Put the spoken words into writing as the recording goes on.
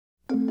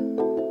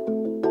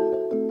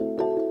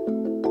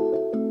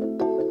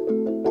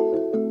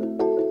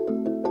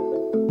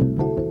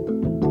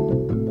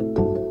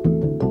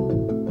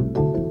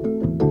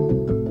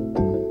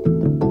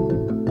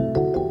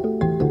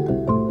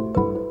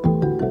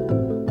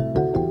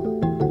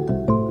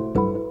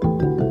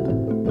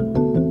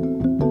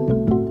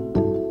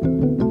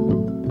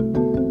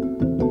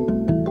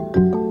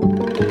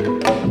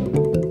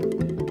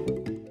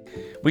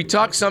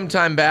talked some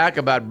time back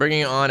about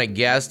bringing on a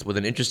guest with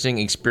an interesting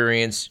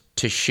experience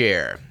to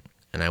share.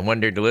 And I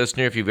wondered,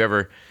 listener, if you've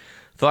ever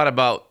thought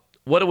about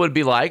what it would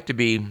be like to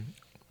be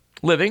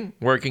living,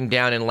 working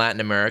down in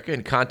Latin America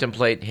and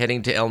contemplate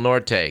heading to El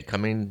Norte,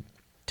 coming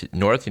to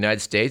North United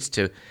States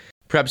to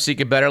perhaps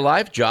seek a better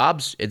life,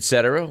 jobs,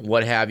 etc.,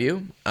 what have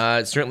you.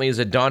 It certainly is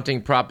a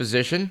daunting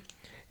proposition.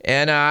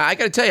 And I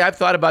got to tell you, I've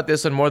thought about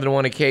this on more than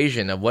one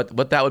occasion of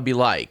what that would be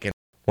like. And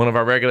one of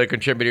our regular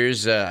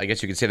contributors, I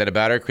guess you could say that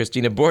about her,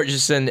 Christina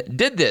Borgeson,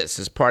 did this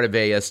as part of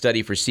a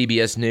study for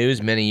CBS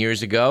News many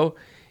years ago.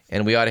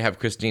 And we ought to have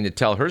Christina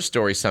tell her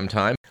story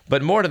sometime.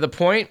 But more to the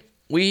point,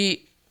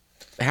 we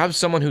have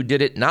someone who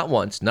did it not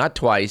once, not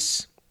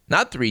twice,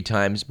 not 3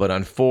 times, but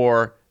on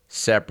 4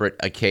 separate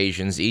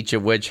occasions, each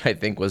of which I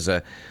think was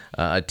a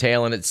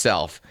tale in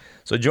itself.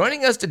 So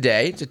joining us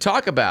today to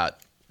talk about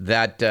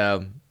that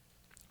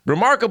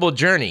remarkable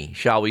journey,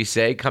 shall we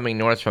say, coming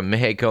north from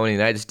Mexico in the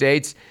United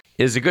States,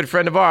 is a good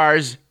friend of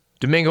ours,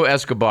 Domingo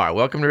Escobar.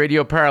 Welcome to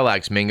Radio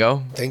Parallax,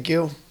 Mingo. Thank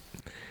you.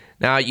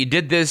 Now, you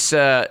did this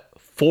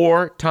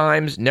 4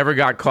 times, never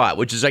got caught,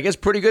 which is, I guess,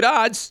 pretty good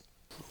odds.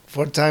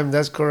 4 times,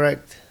 that's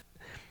correct.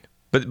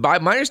 But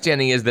my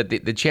understanding is that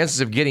the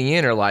chances of getting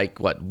in are like,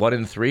 what, 1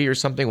 in 3 or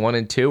something, 1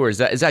 in 2? Or is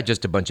that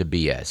just a bunch of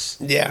BS?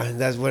 Yeah,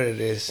 that's what it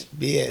is,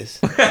 BS.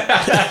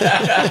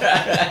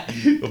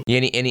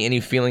 Any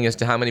feeling as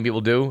to how many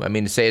people do? I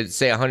mean, say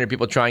 100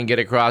 people try and get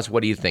across,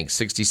 what do you think,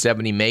 60,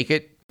 70 make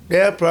it?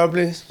 Yeah,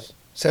 probably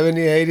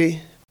 70,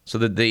 80. So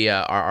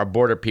that our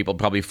border people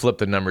probably flip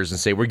the numbers and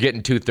say, we're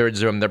getting 2/3 of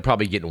them, they're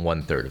probably getting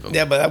 1/3 of them.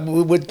 Yeah, but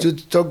we were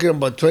talking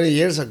about 20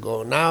 years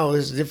ago. Now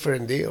it's a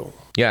different deal.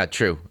 Yeah,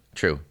 true.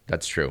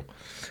 That's true.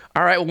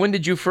 All right, well, when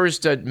did you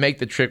first make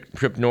the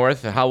trip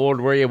north? How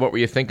old were you? What were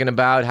you thinking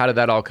about? How did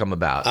that all come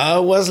about? I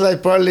was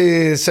like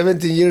probably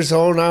 17 years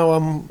old. Now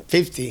I'm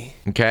 50.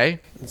 Okay.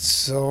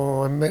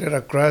 So I made it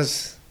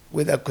across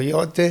with a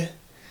coyote.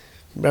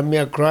 Brought me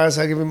across.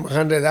 I gave him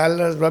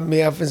 $100. Brought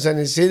me up in San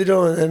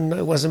Isidro, and then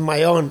it wasn't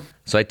my own.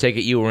 So I take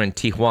it you were in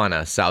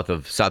Tijuana, south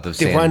of San.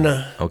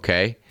 Tijuana.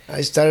 Okay.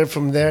 I started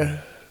from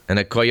there. And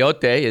a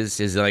coyote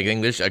is like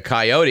English, a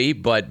coyote,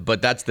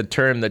 but that's the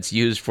term that's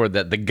used for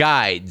the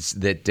guides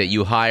that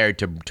you hire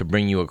to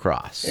bring you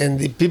across. And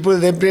the people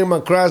that bring them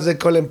across, they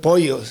call them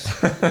pollos,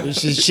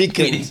 which is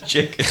chickens.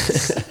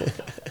 Chickens.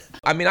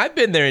 I mean, I've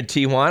been there in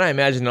Tijuana. I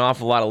imagine an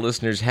awful lot of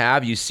listeners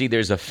have. You see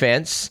there's a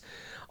fence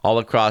all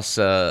across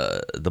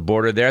the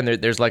border there, and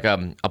there's like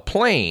a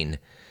plain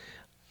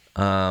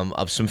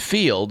of some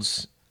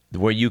fields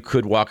where you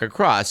could walk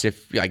across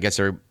if, I guess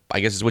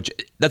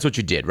that's what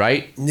you did,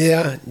 right?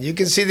 Yeah, you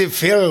can see the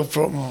field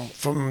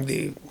from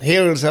the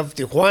hills of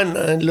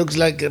Tijuana. It looks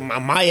like a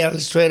mile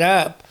straight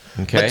up.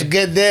 Okay. But to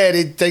get there,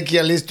 it takes you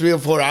at least 3 or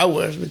 4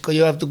 hours because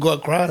you have to go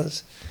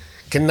across.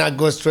 Cannot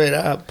go straight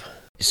up.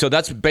 So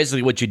that's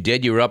basically what you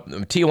did. You were up.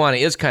 Tijuana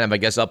is kind of, I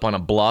guess, up on a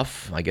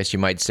bluff, I guess you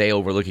might say,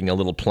 overlooking a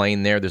little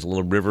plain there. There's a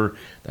little river,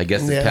 I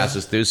guess, that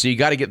passes through. So you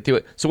got to get through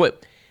it. So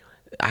what?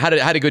 How did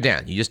it go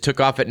down? You just took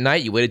off at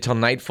night? You waited till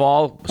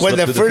nightfall? Well,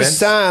 the first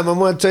time, I'm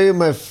going to tell you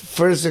my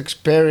first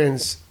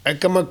experience. I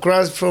come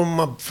across from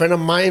a friend of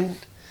mine.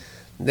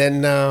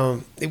 Then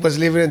he was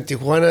living in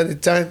Tijuana at the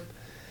time.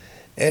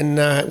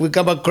 And we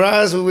come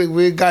across,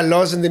 we got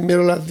lost in the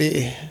middle of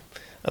the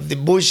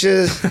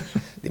bushes,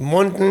 the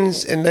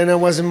mountains, and then I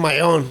wasn't my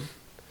own.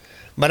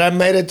 But I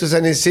made it to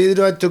San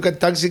Isidro. I took a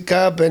taxi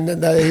cab, and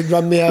he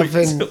dropped me off.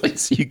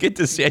 So you get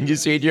to San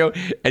Isidro,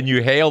 and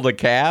you hailed a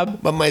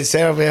cab? By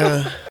myself,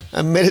 yeah.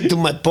 I made it to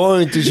my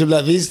point, to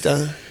Chula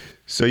Vista.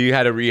 So you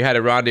had a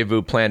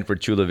rendezvous planned for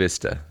Chula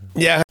Vista?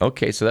 Yeah.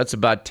 Okay, so that's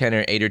about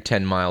 8 or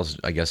 10 miles,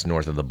 I guess,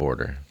 north of the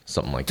border,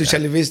 something like that. To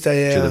Chula Vista,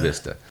 yeah. Chula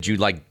Vista. Did you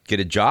get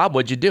a job?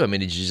 What'd you do? I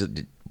mean,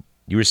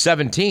 you were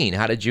 17.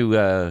 How did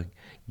you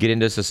get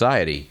into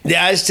society?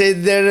 Yeah, I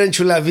stayed there in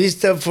Chula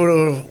Vista for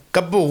a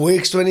couple of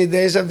weeks, 20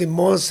 days at the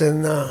most,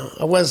 and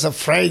I was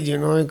afraid,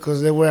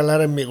 because there were a lot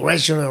of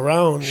immigration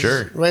around.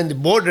 Sure. Right in the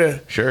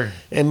border. Sure.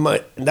 And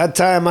that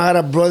time I had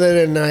a brother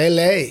in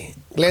L.A.,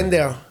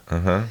 Glendale.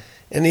 Uh-huh.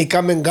 And he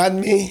come and got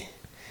me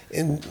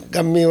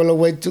all the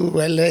way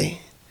to L.A.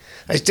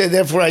 I stayed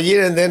there for a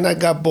year, and then I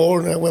got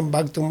bored, and I went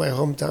back to my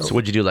hometown. So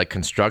what'd you do, like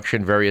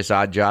construction, various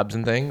odd jobs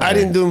and things? I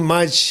didn't do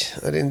much.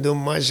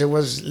 I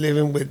was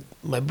living with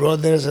my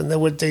brothers, and they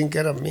were taking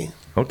care of me.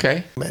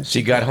 Okay. So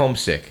you got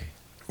homesick.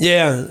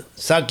 Yeah,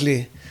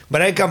 exactly.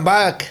 But I come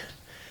back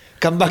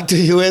to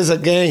U.S.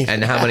 again.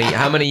 And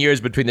how many years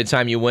between the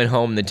time you went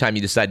home and the time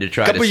you decided to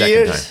try it a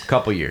second time?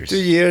 Couple years. 2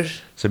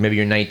 years. So maybe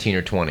you're 19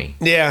 or 20.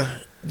 Yeah,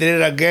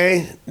 did it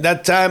again.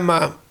 That time,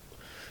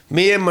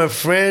 me and my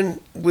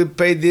friend, we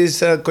paid this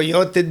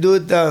coyote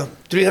dude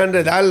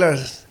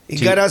 $300. He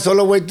got us all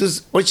the way to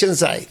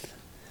Oceanside.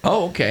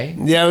 Oh, okay.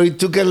 Yeah, it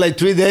took us like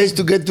 3 days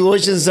to get to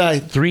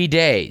Oceanside. 3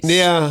 days?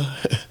 Yeah.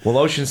 Well,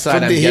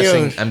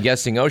 Oceanside, I'm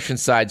guessing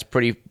Oceanside's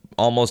pretty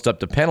almost up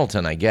to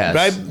Pendleton, I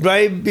guess.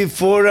 Right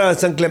before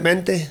San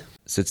Clemente.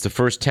 So it's the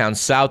first town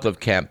south of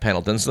Camp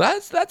Pendleton. So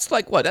that's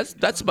like what?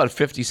 That's about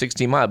 50,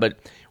 60 miles. But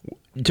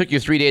it took you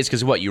 3 days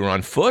because what? You were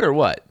on foot or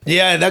what?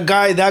 Yeah, that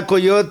guy, that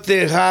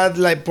coyote had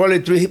like probably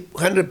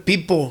 300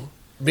 people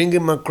bring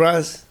him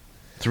across.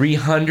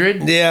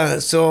 300? Yeah,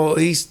 so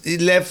he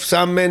left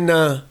some in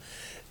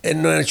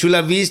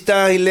Chula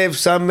Vista. He left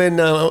some in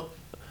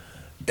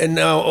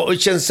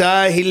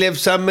Oceanside. He left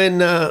some in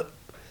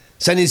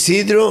San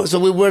Isidro. So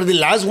we were the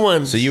last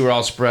ones. So you were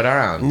all spread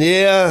around.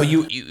 Yeah. But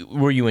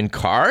were you in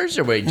cars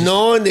or were you just...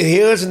 No, in the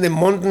hills and the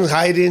mountains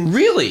hiding.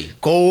 Really?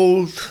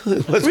 Cold.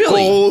 It was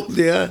Really? cold,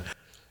 yeah.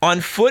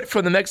 On foot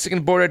from the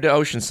Mexican border to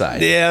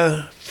Oceanside?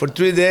 Yeah, for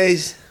 3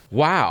 days.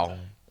 Wow.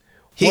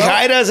 He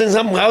hid us in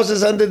some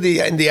houses in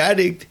the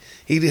attic.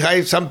 He'd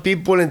hide some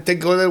people and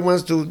take other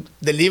ones to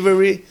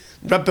delivery,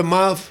 drop them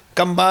off,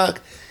 come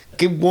back,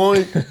 keep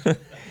going.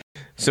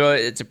 So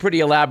it's a pretty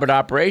elaborate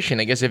operation.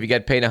 I guess if you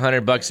got paid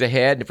 $100 a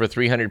head for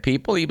 300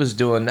 people, that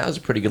was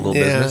a pretty good little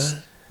business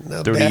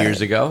not 30 bad. years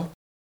ago.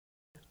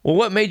 Well,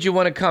 what made you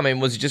want to come? I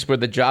mean, was it just where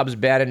the job's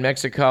bad in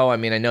Mexico? I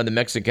mean, I know the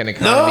Mexican No,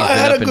 economy's I been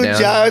had up a and good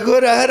down.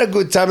 job. I had a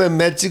good time in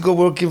Mexico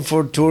working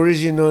for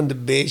tourists, on the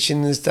beach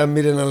and stuff,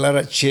 meeting a lot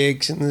of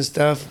chicks and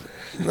stuff.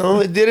 No,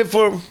 I did it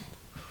for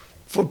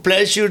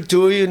pleasure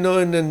too, and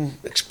then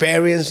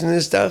experience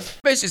and stuff.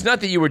 Basically, it's not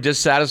that you were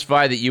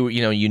dissatisfied that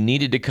you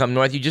needed to come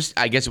north. You just,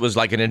 I guess it was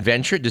like an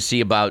adventure to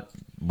see about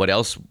what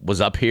else was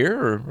up here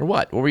or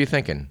what? What were you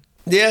thinking?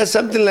 Yeah,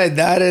 something like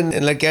that.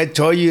 And like I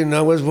told you, I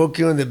was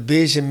working on the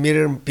beach and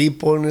meeting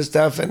people and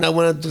stuff, and I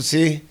wanted to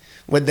see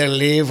where they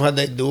live, how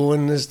they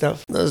doing and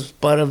stuff. That was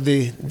part of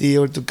the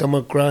deal to come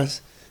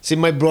across. See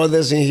my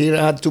brothers in here.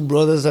 I had 2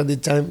 brothers at the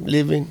time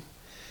living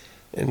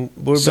in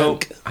Burbank. So,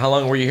 how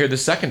long were you here the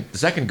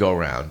second go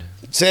around?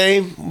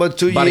 Same, but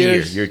 2 About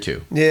years. a year,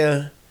 2.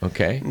 Yeah.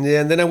 Okay.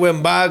 Yeah, and then I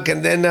went back,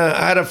 and then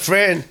I had a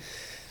friend.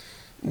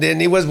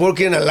 Then he was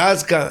working in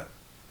Alaska,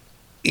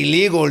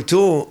 illegal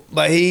too,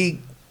 but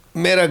he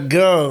met a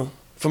girl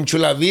from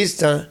Chula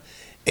Vista,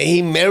 and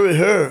he married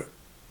her.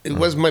 It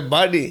was my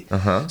buddy.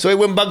 Uh-huh. So I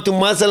went back to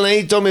Mazatlan.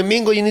 He told me,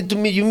 Mingo,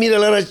 you meet a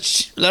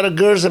lot of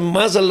girls in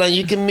Mazatlan.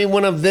 You can meet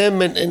one of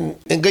them and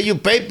get your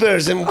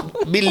papers and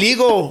be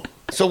legal.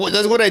 So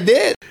that's what I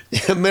did.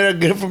 I met a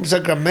girl from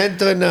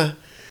Sacramento, and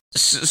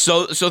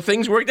So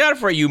things worked out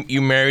for you.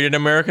 You married an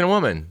American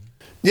woman.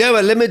 yeah,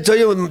 but let me tell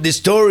you the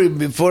story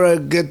before I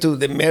get to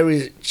the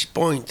marriage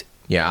point.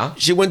 Yeah.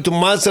 She went to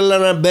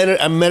Mazatlan. I met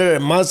her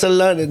at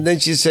Mazatlan, and then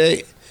she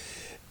said,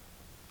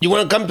 "You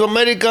want to come to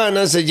America?" And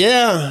I said,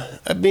 "Yeah,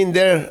 I've been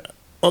there."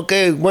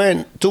 Okay,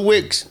 when? 2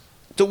 weeks.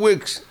 2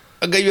 weeks.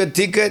 I got you a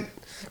ticket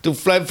to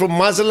fly from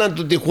Mazatlan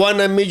to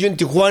Tijuana. I meet you in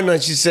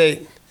Tijuana. She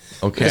said,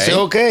 Okay. I said,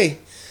 okay.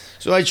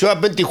 So I show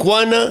up in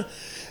Tijuana,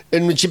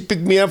 and when she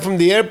picked me up from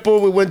the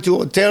airport, we went to a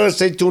hotel,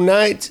 stayed 2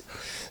 nights.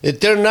 The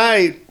third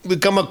night, we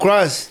come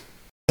across.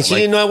 She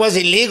didn't know I was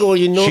illegal,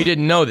 She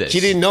didn't know this. She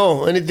didn't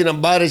know anything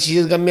about it. She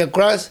just got me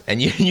across.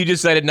 And you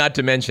decided not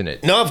to mention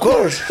it. No, of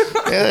course.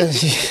 Yeah.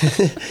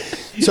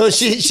 So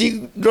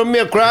she drove me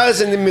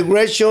across, and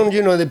immigration,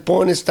 the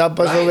point stopped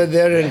us over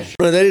there, and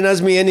they didn't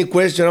ask me any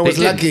question. I was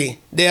didn't? lucky.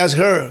 They asked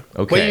her,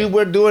 Okay. what you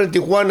were doing in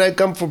Tijuana? I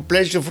come for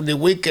pleasure for the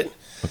weekend.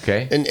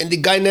 Okay. And the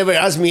guy never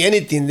asked me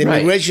anything, the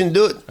Right. immigration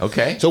dude.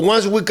 Okay. So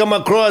once we come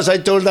across, I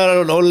told that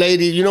old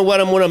lady, you know what,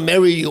 I'm going to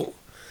marry you.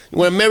 You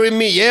want to marry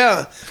me?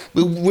 Yeah.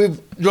 We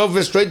drove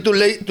straight to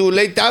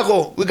Lake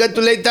Tahoe. We got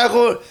to Lake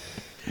Tahoe.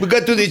 We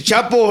got to the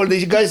chapel.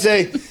 The guy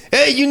say,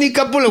 hey, you need a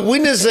couple of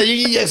witnesses.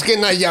 You just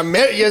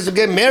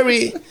get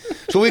married.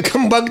 So we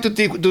come back to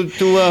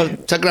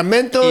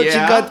Sacramento. Yeah. She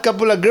got a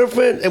couple of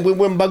girlfriends, and we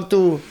went back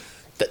to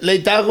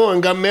Lake Tahoe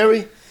and got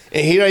married.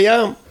 And here I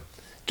am.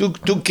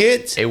 Two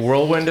kids. A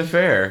whirlwind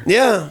affair.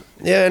 Yeah,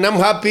 and I'm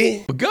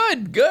happy.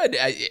 Good.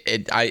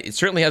 It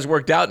certainly has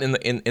worked out in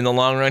the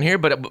long run here.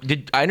 But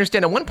did I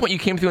understand at one point you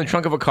came through in the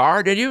trunk of a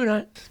car? Did you?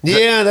 Not?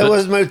 Yeah, that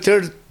was my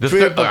third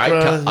trip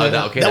across.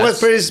 That was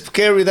pretty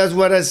scary. That's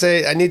what I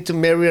say. I need to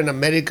marry an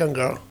American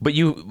girl. But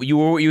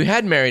you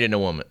had married an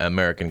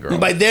American girl.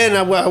 By then,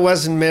 I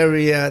wasn't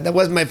married. That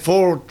was my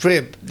 4th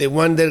trip. The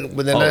one that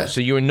with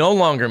So you were no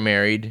longer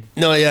married.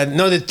 No,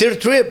 the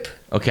 3rd trip.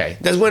 Okay.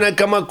 That's when I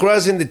come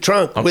across in the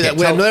trunk with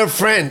another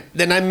friend.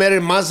 Then I met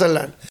in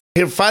Mazatlan.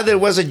 Her father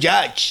was a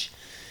judge.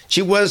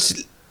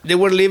 They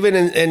were living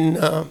in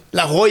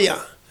La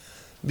Jolla.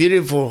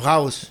 Beautiful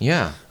house.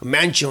 Yeah. A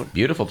mansion.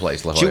 Beautiful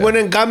place, La Jolla. She went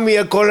and got me.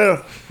 I called her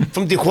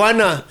from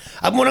Tijuana.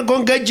 I'm going to go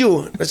and get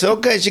you. I said,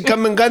 okay. She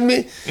come and got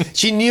me.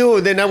 She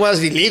knew then I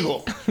was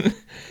illegal.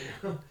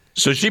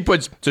 So she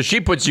puts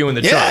you in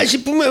the trunk. Yeah, she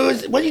put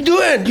me, what are you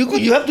doing?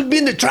 You have to be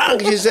in the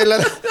trunk. She said,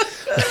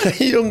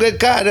 you don't get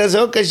caught. I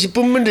said, okay. She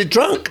put me in the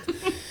trunk.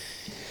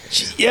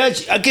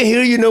 I can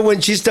hear,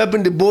 when she stopped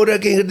in the border, I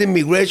can hear the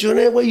immigration.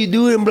 Hey, what you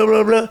doing? Blah,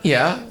 blah, blah.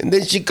 Yeah. And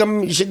then she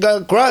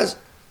got across.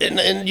 And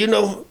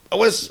I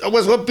was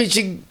hoping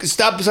she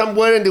stopped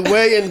somewhere in the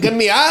way and get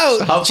me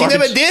out. She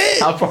never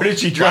did. How far did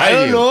she drive I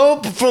don't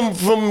know.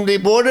 From the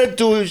border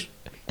to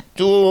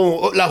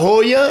La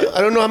Jolla.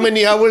 I don't know how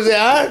many hours they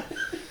are.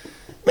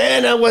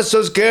 Man, I was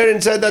so scared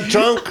inside that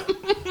trunk.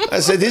 I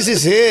said, this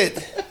is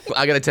it.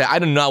 I gotta tell you, I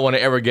do not want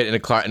to ever get in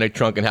a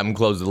trunk and have them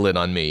close the lid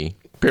on me.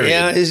 Period.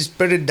 Yeah, it's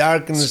pretty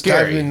dark and stuff,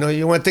 Scary. you know.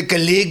 You want to take a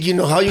leak, you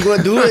know how you going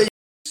to do it.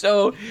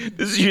 So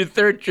this is your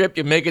third trip.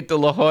 You make it to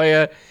La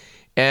Jolla,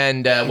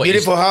 and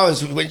Beautiful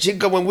house.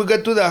 When we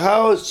got to the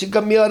house, she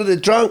got me out of the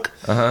trunk,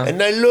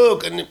 and I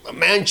look, and a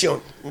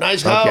mansion,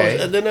 nice house,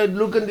 Okay. and then I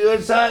look on the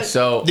other side,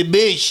 So- the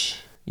beach.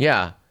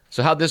 Yeah.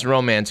 So how'd this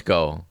romance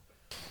go?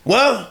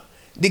 Well,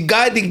 the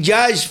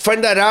judge,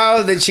 found that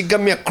out that she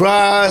got me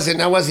across,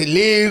 and I was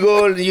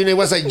illegal. You know, it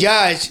was a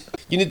judge.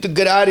 You need to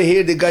get out of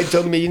here. The guy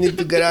told me, you need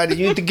to get out of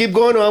here. You need to keep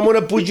going, or I'm going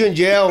to put you in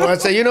jail. I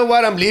said, you know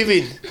what? I'm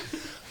leaving.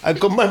 I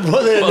called my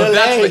brother in Well,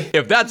 LA.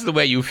 if that's the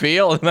way you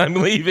feel, then I'm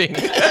leaving.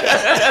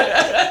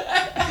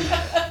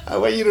 I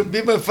want you to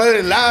be my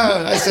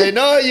father-in-law. I said,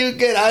 no, you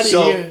get out of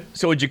here.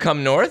 So would you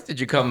come north? Did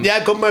you come? Yeah,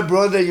 I called my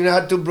brother. You know, I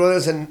had two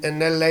brothers in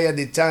LA at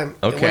the time.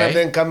 And one Okay. of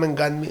them come and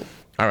got me.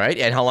 All right.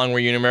 And how long were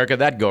you in America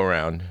that go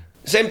around?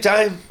 Same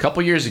time.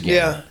 Couple years again.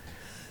 Yeah.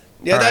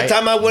 Yeah, All that right.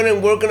 time I went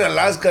and worked in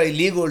Alaska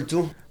illegal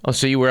too. Oh,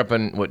 so you were up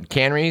in what,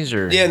 Canneries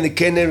or? Yeah, in the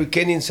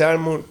Canyon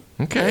Salmon.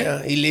 Okay.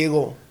 Yeah,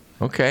 illegal.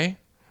 Okay.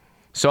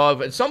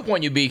 So at some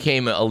point you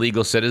became a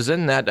legal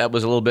citizen. That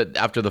was a little bit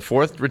after the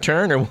fourth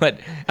return, or what?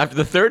 After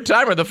the third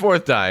time or the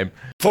fourth time?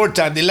 Fourth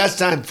time. The last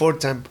time, fourth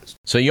time.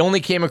 So you only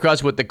came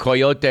across with the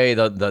coyote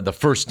the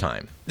first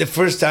time. The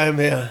first time,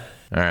 yeah.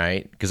 All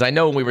right. Because I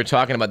know when we were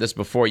talking about this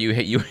before, you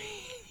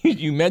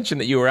mentioned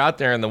that you were out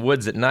there in the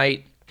woods at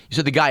night. You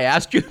said the guy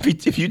asked you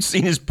if you'd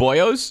seen his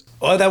boyos?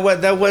 Oh, that was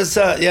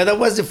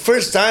the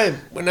first time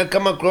when I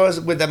come across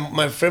with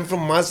my friend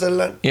from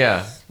Mazatlan.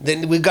 Yeah.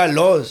 Then we got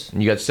lost.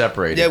 And you got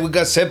separated. Yeah, we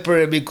got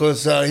separated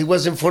because he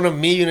was in front of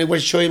me and he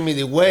was showing me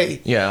the way.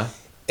 Yeah.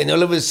 And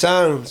all of a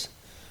sudden,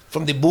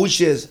 from the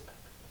bushes,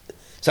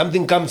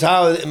 something comes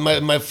out and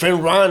my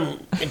friend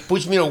ran and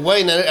pushed me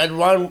away and I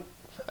ran.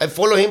 I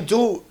follow him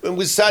too and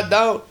we sat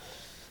down.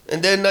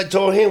 And then I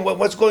told him,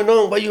 what's going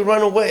on? Why you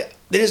run away?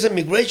 There is a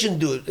migration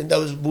dude in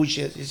those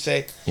bushes, he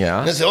said. Yeah.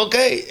 And I said,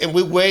 okay. And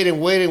we wait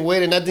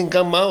and nothing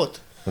come out.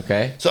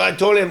 Okay. So I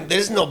told him,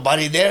 there's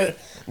nobody there.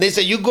 They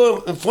said, you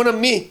go in front of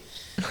me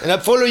and I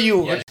follow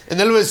you. Yeah. And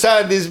all of a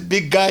sudden, this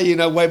big guy, you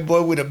know, white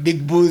boy with a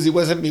big boots, he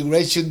was a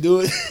migration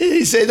dude.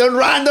 He said, don't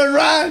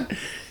run.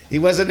 He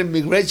was an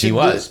immigration He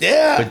was. dude.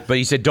 Yeah. But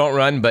he said, don't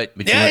run, but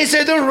you Yeah, he went-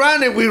 said, don't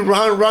run. And we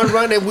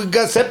run. And we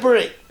got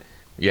separate.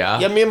 Yeah.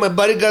 Yeah, me and my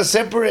buddy got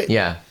separate.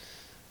 Yeah.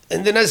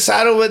 And then I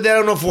sat over there, I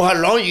don't know for how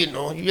long, you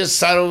know. You just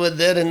sat over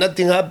there and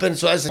nothing happened.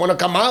 So I said, I want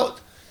to come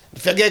out.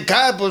 If I get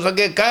caught, pues I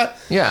get caught.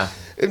 Yeah.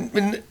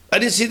 And I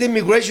didn't see the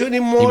immigration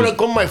anymore. I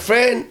called my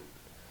friend.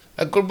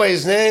 I called by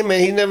his name and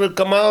he never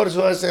come out.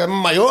 So I said, I'm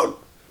on my own.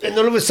 And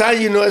all of a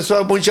sudden, you know, I saw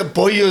a bunch of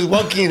pollos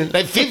walking,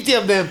 like 50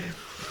 of them.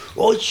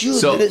 Oh, shoot,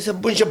 So- there's a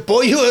bunch of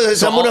pollos.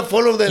 So I'm going to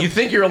follow them. You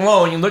think you're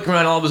alone, you look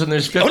around, all of a sudden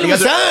there's 50 All of a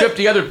other, sudden.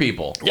 50 other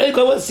people Yeah,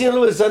 I was seeing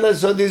all of a sudden, I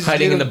saw this.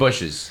 hiding in the little-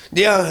 bushes.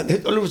 Yeah,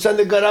 all of a sudden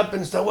they got up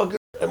and started walking.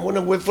 I'm going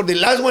to wait for the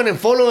last one and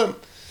follow him.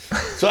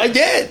 So I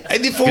did. I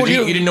did follow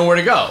Because you didn't know where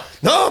to go.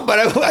 No, but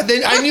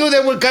I knew they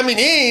were coming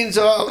in,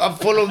 so I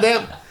followed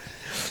them.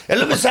 And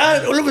all of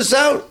a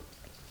sudden,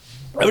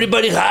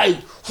 everybody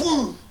hide.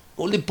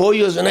 All the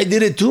pollos, and I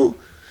did it too.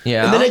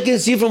 Yeah. And then I can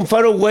see from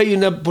far away, you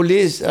know,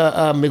 police,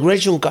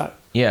 immigration car.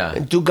 Yeah.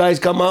 And two guys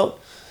come out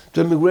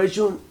to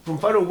immigration from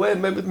far away,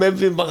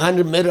 maybe about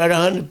 100 meters,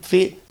 100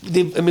 feet.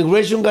 The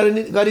immigration got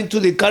into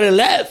the car and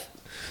left.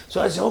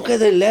 So I said, okay,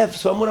 they left.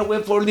 So I'm going to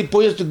wait for all the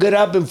pollos to get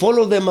up and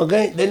follow them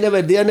again. They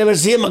never did. I never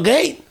see them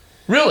again.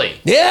 Really?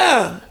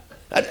 Yeah.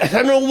 I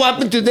don't know what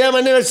happened to them.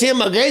 I never see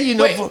them again, you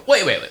know.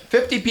 Wait.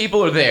 50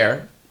 people are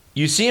there.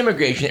 You see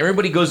immigration.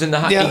 Everybody goes into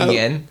hiding Yeah.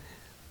 again.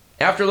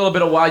 After a little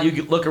bit of while,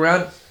 you look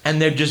around,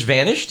 and they've just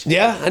vanished?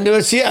 Yeah, I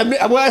never see.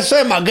 I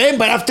saw them again,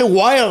 but after a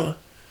while,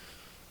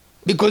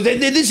 because they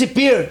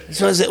disappeared.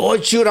 So I said, "Oh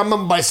shoot, I'm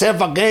on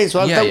myself again." So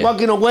I started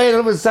walking away, and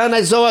all of a sudden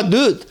I saw a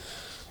dude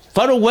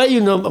far away,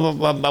 you know,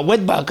 a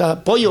wetback, a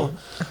pollo.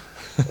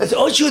 I said,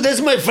 "Oh shoot,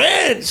 that's my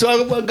friend." So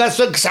I got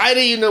so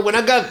excited, you know. When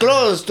I got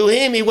close to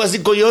him, he was the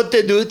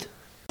coyote dude.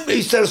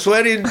 He started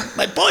swearing,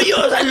 "My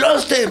pollos, I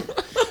lost him."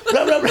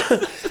 Blah blah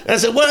blah. I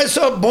said, "Well, I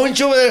saw a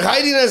bunch over there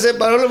hiding." I said,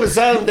 "But all of a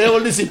sudden they all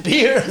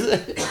disappeared." I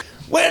said,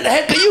 "Where the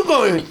heck are you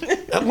going?"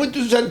 "I'm going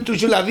to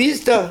Chula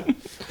Vista."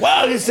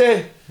 Wow, he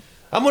said,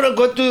 "I'm going to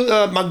go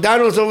to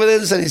McDonald's over there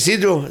in San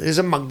Isidro. There's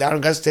a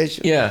McDonald's gas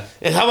station. Yeah.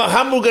 And have a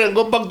hamburger and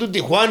go back to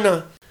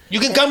Tijuana. You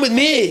can come with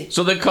me."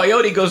 So the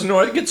coyote goes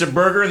north, gets a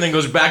burger, and then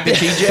goes back to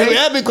TJ?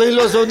 Yeah, because he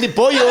lost all the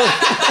pollo.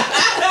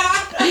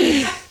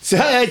 So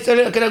I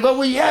said, "Can I go?"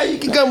 "Well, yeah, you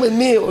can come with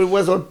me." Or he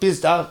was all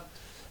pissed off.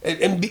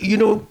 And you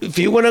know, if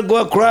you want to go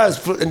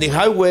across in the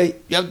highway,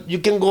 you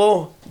can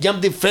go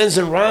jump the fence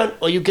and run,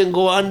 or you can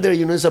go under.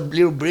 You know, it's a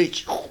little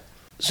bridge.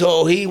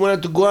 So he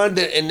wanted to go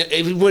under, and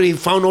everybody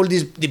found all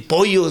the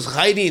pollos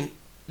hiding.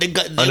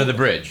 Under the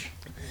bridge.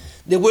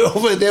 They were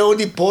over there, all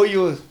the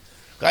pollos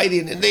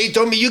hiding, and they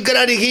told me, "You get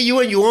out of here, you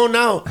on your own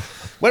now."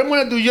 What I'm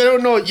gonna do, you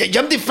don't know.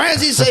 Jump the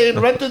fence, he said,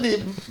 and run to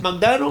the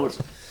McDonald's,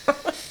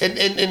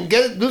 and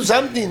do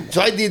something.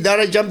 So I did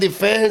that. I jumped the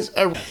fence.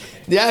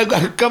 I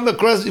come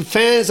across the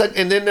fence,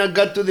 and then I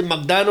got to the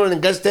McDonald's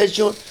and gas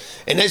station,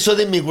 And I saw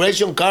the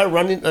immigration car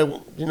running,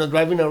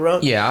 driving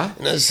around. Yeah.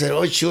 And I said,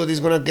 oh, sure, this is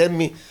going to get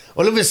me.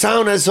 All of a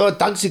sudden, I saw a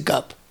taxi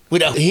cab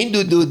with a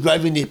Hindu dude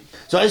driving it.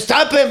 So I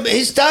stopped him.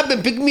 He stopped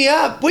and picked me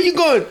up. Where you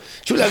going?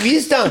 Chula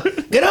Vista.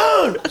 Get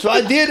on. So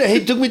I did.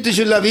 He took me to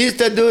Chula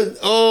Vista, dude.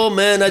 Oh,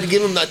 man, I'd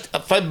give him a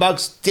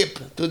 $5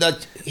 tip to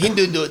that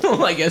Hindu dude.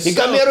 Well, I guess he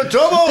got me out of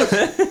trouble.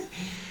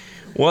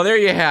 Well, there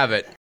you have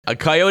it. A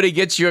coyote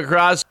gets you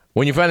across.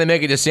 When you finally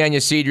make it to San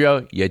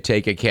Ysidro, you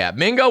take a cab.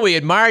 Mingo, we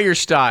admire your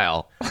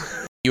style.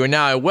 You are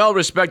now a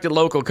well-respected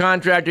local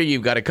contractor.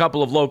 You've got a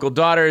couple of local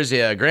daughters,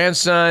 a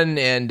grandson,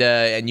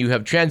 and you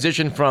have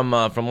transitioned from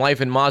life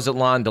in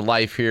Mazatlan to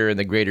life here in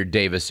the greater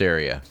Davis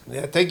area.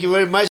 Yeah, thank you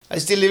very much. I'm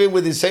still living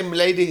with the same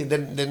lady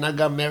that I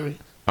got married.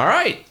 All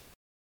right.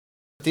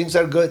 Things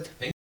are good.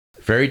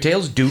 Fairy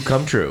tales do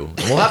come true.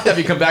 We'll have to have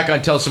you come back on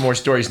and tell some more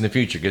stories in the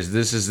future because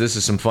this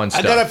is some fun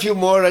stuff. I got a few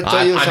more. I'll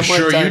tell you some more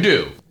I'm sure time. you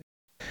do.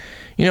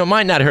 You know, it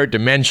might not hurt to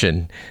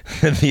mention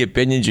that the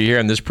opinions you hear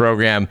on this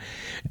program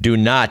do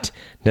not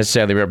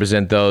necessarily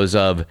represent those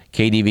of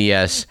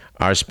KDVS,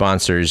 our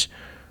sponsors,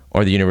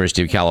 or the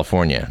University of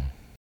California.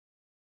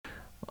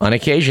 On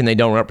occasion, they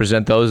don't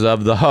represent those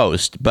of the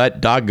host,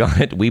 but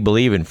doggone it, we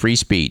believe in free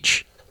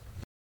speech.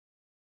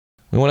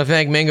 We want to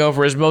thank Mingo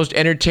for his most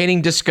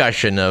entertaining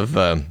discussion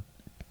of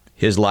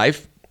his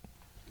life.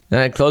 And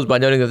I close by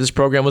noting that this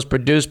program was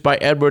produced by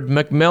Edward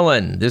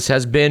McMillan. This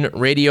has been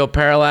Radio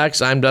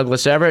Parallax. I'm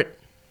Douglas Everett.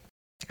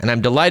 And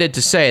I'm delighted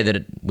to say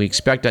that we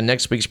expect on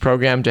next week's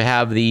program to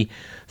have the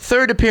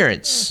third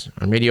appearance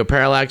on Radio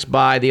Parallax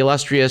by the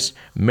illustrious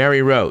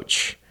Mary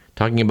Roach,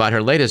 talking about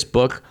her latest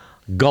book,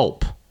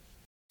 Gulp,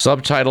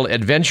 subtitled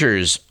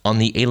Adventures on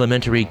the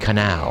Alimentary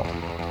Canal.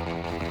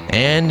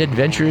 And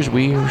adventures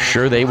we're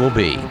sure they will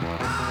be.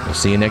 We'll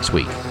see you next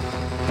week.